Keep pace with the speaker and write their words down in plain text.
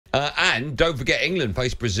And don't forget, England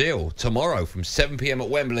face Brazil tomorrow from 7 p.m. at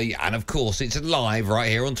Wembley. And, of course, it's live right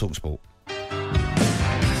here on talkSPORT.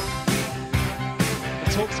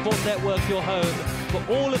 talkSPORT Network, your home for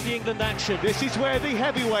all of the England action. This is where the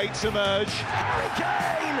heavyweights emerge. Harry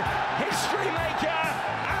Kane, history maker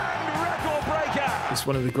and record breaker. It's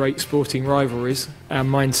one of the great sporting rivalries. Our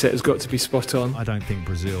mindset has got to be spot on. I don't think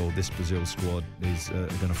this Brazil squad is going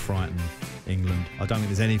to frighten England. I don't think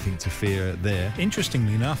there's anything to fear there.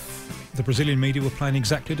 Interestingly enough, the Brazilian media were playing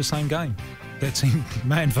exactly the same game. Their team,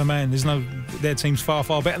 man for man, their team's far,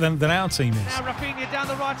 far better than our team is. Now Rafinha down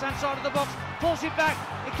the right-hand side of the box, pulls it back,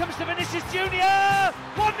 it comes to Vinicius Junior.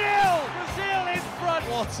 1-0, Brazil in front.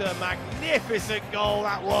 What a magnificent goal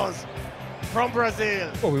that was from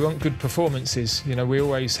Brazil. Well, we want good performances. You know, we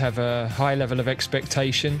always have a high level of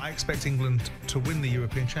expectation. I expect England to win the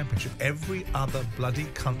European Championship. Every other bloody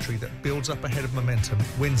country that builds up ahead of momentum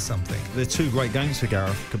wins something. They're two great games for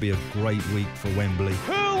Gareth. Could be a great week for Wembley.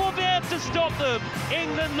 Who will be able to stop them?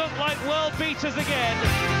 England look like world beaters again.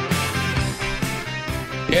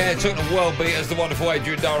 Yeah, talking of world beaters, the wonderful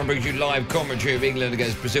Adrian Darren brings you live commentary of England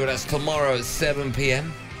against Brazil. That's tomorrow at 7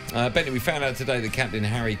 p.m. Bentley, we found out today that Captain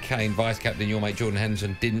Harry Kane, Vice-Captain, your mate Jordan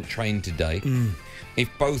Henderson, didn't train today. If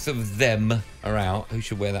both of them are out, who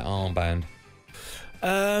should wear that armband?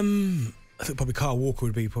 I think probably Kyle Walker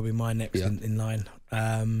would be probably my next in line.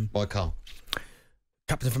 Why Carl?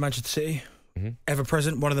 Captain for Manchester City, ever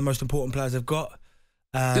present, one of the most important players they've got.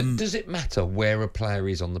 Does it matter where a player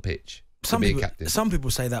is on the pitch to be a captain? Some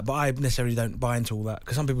people say that, but I necessarily don't buy into all that,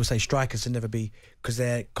 because some people say strikers can never be, because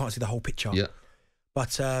they can't see the whole picture. Yeah.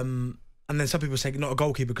 But and then some people say not a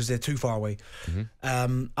goalkeeper because they're too far away.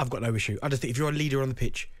 I've got no issue. I just think if you're a leader on the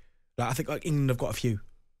pitch, like I think like England have got a few.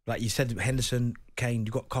 Like you said, Henderson, Kane,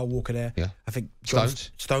 you've got Kyle Walker there. Yeah. I think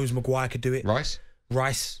Stones, Maguire could do it. Rice. Do you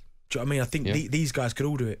know what I mean? I think these guys could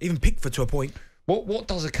all do it. Even Pickford to a point. What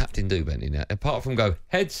does a captain do, Benny, now? Apart from go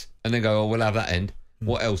heads and then go, oh, we'll have that end.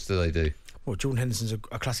 What else do they do? Well, Jordan Henderson's a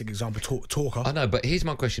classic example, talker. I know, but here's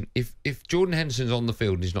my question. If Jordan Henderson's on the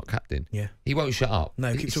field and he's not captain, he won't shut up.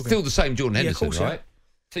 No, he's still the same Jordan Henderson, course, right?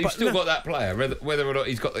 So you've still got that player, whether or not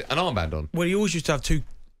he's got an armband on. Well, he always used to have two,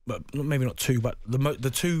 but maybe not two, but the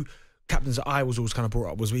two captains that I was always kind of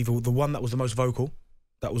brought up was either the one that was the most vocal,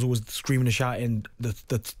 that was always screaming and shouting,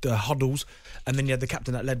 the huddles, and then you had the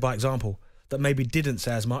captain that led by example, that maybe didn't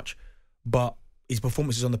say as much, but his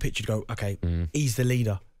performances on the pitch, you'd go, okay, he's the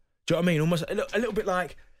leader. Do you know what I mean? Almost a little bit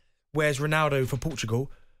like, whereas Ronaldo for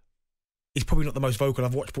Portugal, he's probably not the most vocal.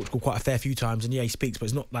 I've watched Portugal quite a fair few times, and he speaks, but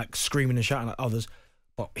it's not like screaming and shouting like others.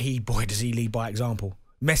 But does he lead by example.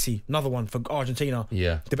 Messi, another one for Argentina.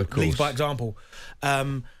 Yeah, leads by example.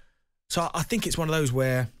 So I think it's one of those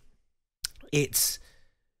where it's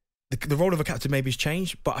the role of a captain maybe has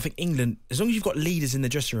changed, but I think England, as long as you've got leaders in the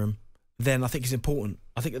dressing room, then I think it's important.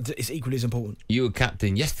 I think it's equally as important. You were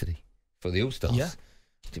captain yesterday for the All-Stars. Yeah.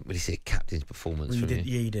 I didn't really see a captain's performance from you.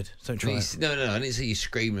 Yeah, you did. Don't try it. No, I didn't see you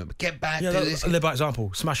screaming, but get back, Yeah, do this. led by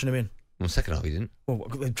example, smashing them in. Well, second half, you didn't. Well,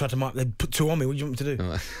 they tried to mark, they put two on me. What do you want me to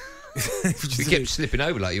do? We kept slipping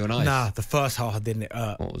over like you and I. Nah, the first half didn't.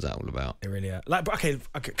 What was that all about? It really like, but okay,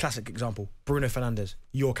 classic example. Bruno Fernandes,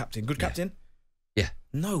 your captain, good captain. Yeah.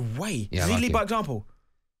 No way. Yeah, Does he like lead him. by example?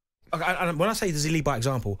 And when I say does he lead by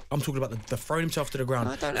example, I'm talking about the throwing himself to the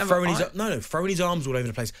ground, throwing his arms all over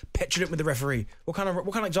the place, petulant with the referee. What kind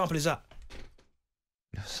of example is that?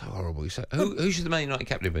 That's so horrible. So who should the Man United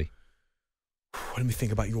captain be? Let me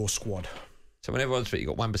think about your squad. So when everyone's fit, you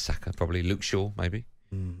got Wan-Bissaka, probably Luke Shaw, maybe.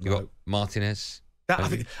 You got Martinez. I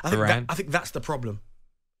think that's the problem.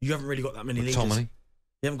 You haven't really got that many leaders. Tommy.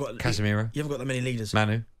 You haven't got Casemiro. You haven't got that many leaders.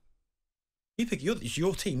 Manu. You pick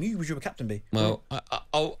your team. Who would your captain be? Well,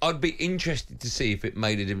 I'd be interested to see if it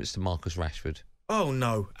made a difference to Marcus Rashford. Oh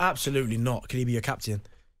no, absolutely not. Can he be your captain?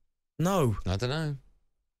 No. I don't know.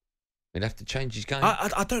 He'd have to change his game.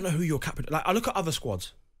 I don't know who your captain. Like I look at other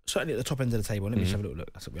squads, certainly at the top end of the table. Let me just have a little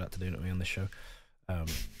look. That's what we like to do, don't we, on this show?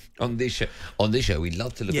 On this show, we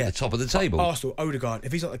love to look at the top of the table. Arsenal, Odegaard.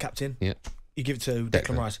 If he's not the captain, you give it to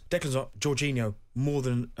Declan Rice. Declan's not. Jorginho, more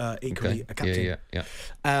than equally a captain.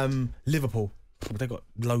 Yeah. Liverpool, they've got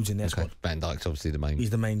loads in their squad. Van Dijk's obviously the main. He's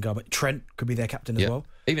the main guy, but Trent could be their captain as well.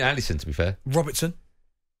 Even Alisson, to be fair. Robertson.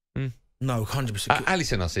 No, 100%.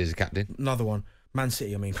 Alisson, I see as a captain. Another one. Man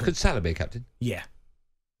City, I mean. Could Salah be a captain? Yeah.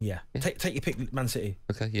 Take your pick, Man City.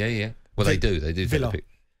 Okay, yeah. Well, they do Villa. take the pick.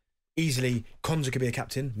 Easily, Konza could be a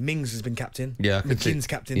captain. Mings has been captain. Yeah, McKinn's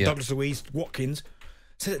captain. Yeah. Douglas Luiz, Watkins.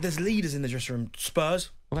 So there's leaders in the dressing room. Spurs.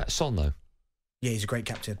 What about Son, though? Yeah, he's a great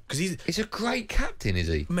captain. Because he's a great captain, is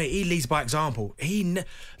he? Mate, he leads by example. The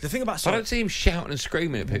thing about Son, I don't see him shouting and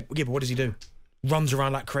screaming at people. Yeah, but what does he do? runs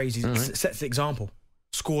around like crazy, sets the example,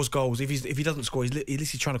 scores goals. If he doesn't score, at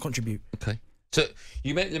least he's trying to contribute. Okay. So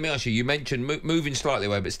let me ask you. You mentioned moving slightly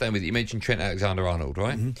away, but staying with it. You mentioned Trent Alexander-Arnold,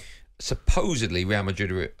 right? Mm-hmm. Supposedly, Real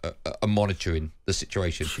Madrid are monitoring the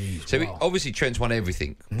situation. Obviously, Trent's won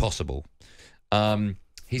everything possible.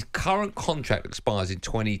 His current contract expires in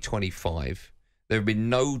 2025. There have been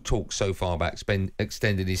no talks so far about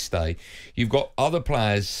extending his stay. You've got other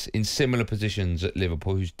players in similar positions at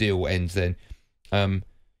Liverpool whose deal ends then.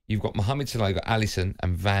 You've got Mohamed Salah, you've got Alisson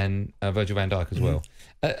and Virgil van Dijk as well.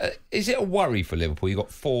 Is it a worry for Liverpool? You've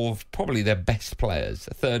got 4 of probably their best players,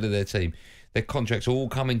 a third of their team. Their contracts are all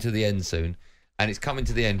coming to the end soon, and it's coming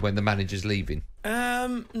to the end when the manager's leaving.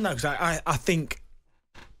 No, because I think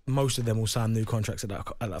most of them will sign new contracts at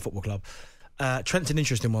that football club. Trent's an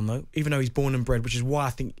interesting one, though, even though he's born and bred, which is why I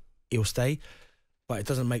think he'll stay. But it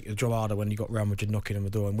doesn't make the job harder when you've got Real Madrid knocking on the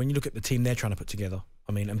door. And when you look at the team they're trying to put together,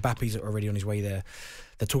 I mean, Mbappe's already on his way there.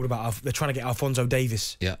 They're talking about they're trying to get Alphonso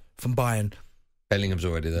Davies from Bayern. Bellingham's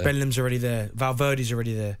already there. Valverde's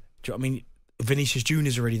already there. Do you know what I mean? Vinicius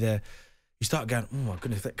Junior's already there. You start going, oh my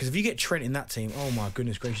goodness, because if you get Trent in that team, oh my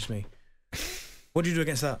goodness gracious me, what do you do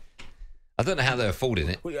against that? I don't know how they're affording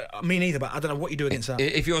it. Me neither, but I don't know what you do against that.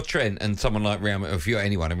 If you're Trent and someone like Real Madrid, if you're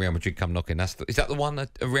anyone and Real Madrid come knocking, is that the one that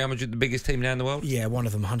Real Madrid the biggest team now in the world? Yeah, one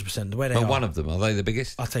of them, 100%. The way they are. One of them, are they the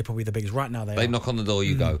biggest? I'd say probably the biggest right now. They knock on the door,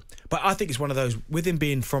 you go. But I think it's one of those, with him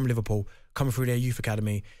being from Liverpool, coming through their youth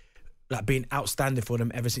academy, like being outstanding for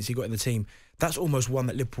them ever since he got in the team. That's almost one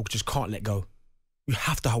that Liverpool just can't let go. You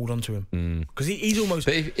have to hold on to him because he's almost.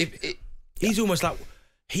 But he's almost like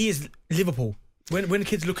he is Liverpool. When the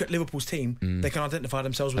kids look at Liverpool's team, they can identify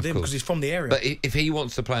themselves with him because he's from the area. But if he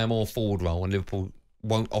wants to play a more forward role, and Liverpool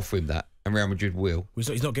won't offer him that, and Real Madrid will,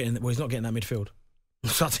 he's not getting that midfield.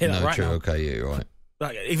 So I'll tell you that right now. Okay, yeah, you're right.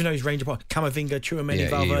 Like, even though he's range apart, Camavinga, Tchouaméni,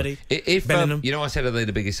 Valverde, if Bellingham. I said are they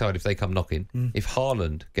the biggest side if they come knocking? If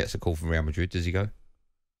Haaland gets a call from Real Madrid, does he go?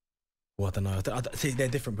 Well, I don't know. I see they're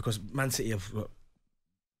different because Man City have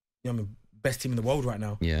best team in the world right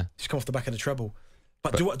now. Yeah, just come off the back of the treble.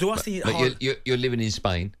 But do I see? But you're living in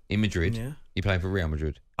Spain, in Madrid. Yeah. You're playing for Real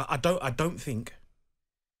Madrid. I don't think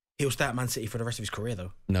he'll stay at Man City for the rest of his career,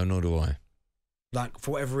 though. No, nor do I. Like, for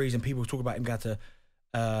whatever reason, people talk about him going to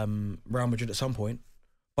Real Madrid at some point.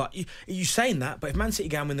 But you saying that? But if Man City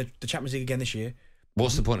go and win the Champions League again this year,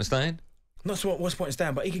 what's the point of staying? What's the point of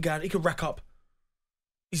staying? But he could rack up.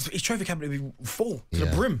 His trophy cabinet would be full to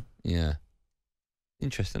the brim. Yeah.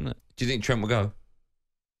 Interesting, isn't it? Do you think Trent will go?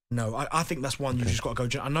 No, I think that's one you just got to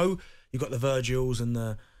go. I know you got the Virgils and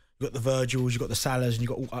you got the Salahs, and you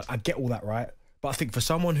got. I get all that, right? But I think for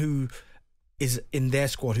someone who is in their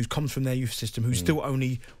squad, who comes from their youth system, who's still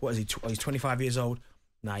only he's 25 years old.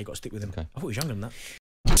 Nah, you got to stick with him. Okay. I thought he was younger than that.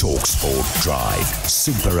 talkSPORT Drive,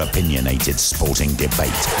 super opinionated sporting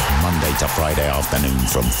debate, Monday to Friday afternoon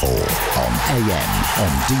from 4 on AM,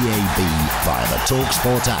 on DAB, via the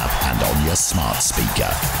talkSPORT app and on your smart speaker.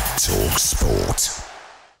 talkSPORT.